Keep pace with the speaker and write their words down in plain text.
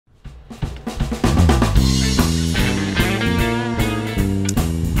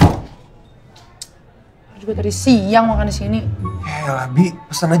juga tadi siang makan di sini. Yaelah Bi,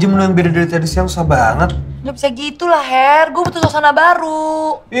 pesan aja menu yang beda dari tadi siang, susah banget. Gak bisa gitu lah Her, gue butuh suasana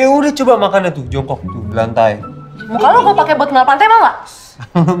baru. Ya udah coba makannya tuh, jongkok tuh, di lantai. Muka lo gue pakai buat kenal pantai mau gak?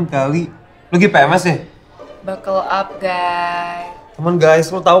 Salam kali. Lu lagi PMS ya? Buckle up guys. Temen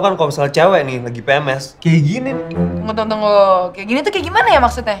guys, lo tau kan kalau misalnya cewek nih lagi PMS, kayak gini nih. Tunggu. Kayak gini tuh kayak gimana ya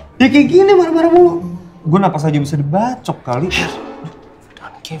maksudnya? Ya kayak gini marah-marah mulu. Gue napas aja bisa dibacok kali.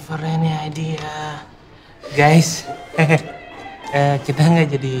 Don't give her any idea. Guys, kita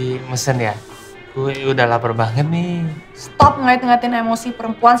nggak jadi mesen ya? Gue udah lapar banget nih. Stop ngait-ngaitin emosi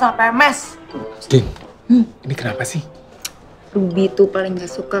perempuan sama PMS. Geng, ini kenapa sih? Ruby tuh paling gak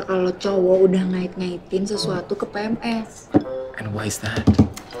suka kalau cowok udah ngait-ngaitin sesuatu ke PMS. And why is that?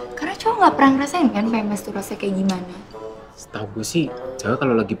 Karena cowok gak pernah ngerasain kan PMS tuh rasanya kayak gimana. Setahu gue sih, cewek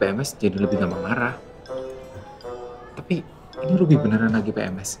kalau lagi PMS jadi lebih gampang marah. Tapi ini Ruby beneran lagi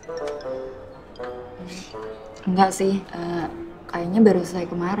PMS? Enggak sih, kayaknya baru selesai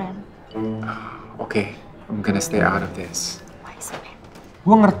kemarin. Oke, I'm gonna stay out of this.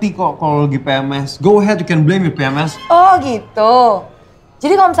 Gue ngerti kok kalau lagi PMS. Go ahead, you can blame your PMS. Oh gitu.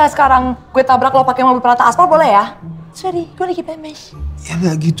 Jadi kalau misalnya sekarang gue tabrak lo pakai mobil perata aspal boleh ya? Sorry, gue lagi PMS. Ya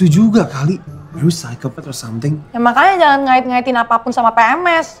nggak gitu juga kali. Are you psychopath or something? Ya makanya jangan ngait-ngaitin apapun sama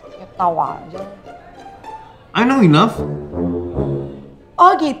PMS. Ya tahu aja. I know enough.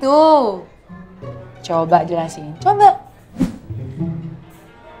 Oh gitu. Coba jelasin. Coba.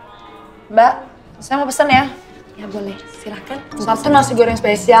 Mbak, saya mau pesen ya. Ya boleh, silahkan. Satu nasi goreng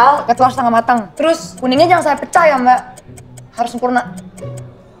spesial, pakai telur setengah matang. Terus kuningnya jangan saya pecah ya Mbak. Harus sempurna.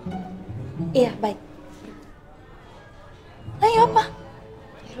 Iya, baik. Ayo apa?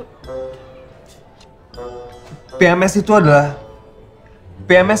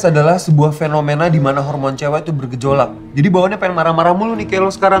 PMS adalah sebuah fenomena di mana hormon cewek itu bergejolak. Jadi bawaannya pengen marah-marah mulu nih kayak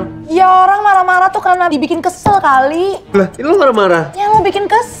lo sekarang. Ya orang marah-marah tuh karena dibikin kesel kali. Lah, ini lo marah-marah? Ya lo bikin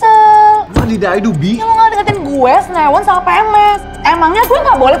kesel. What did I do, Bi? Ya lo gak deketin gue, senewan sama PMS. Emangnya gue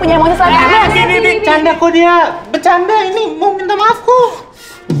gak boleh punya emosi sama PMS? Bercanda kok dia. Bercanda, ini mau minta maaf kok.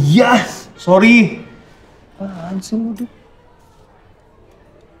 Iya, sorry. Apaan sih lo, Dik?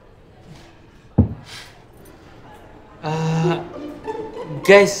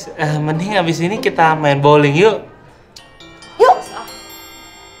 Guys, mending abis ini kita main bowling yuk. Yuk.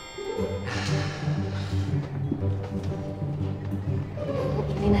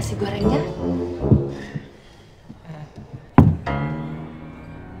 Ini nasi gorengnya.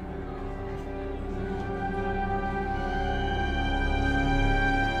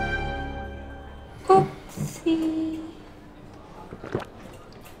 Upsi.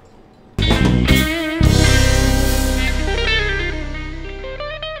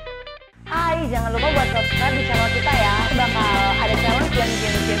 Jangan lupa buat subscribe di channel kita ya. Bakal ada challenge dan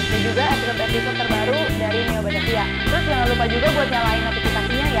games juga episode terbaru dari Neo Batavia. Terus jangan lupa juga buat nyalain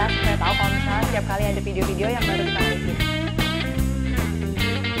notifikasinya ya supaya tahu kalau misalnya setiap kali ada video-video yang baru kita bikin.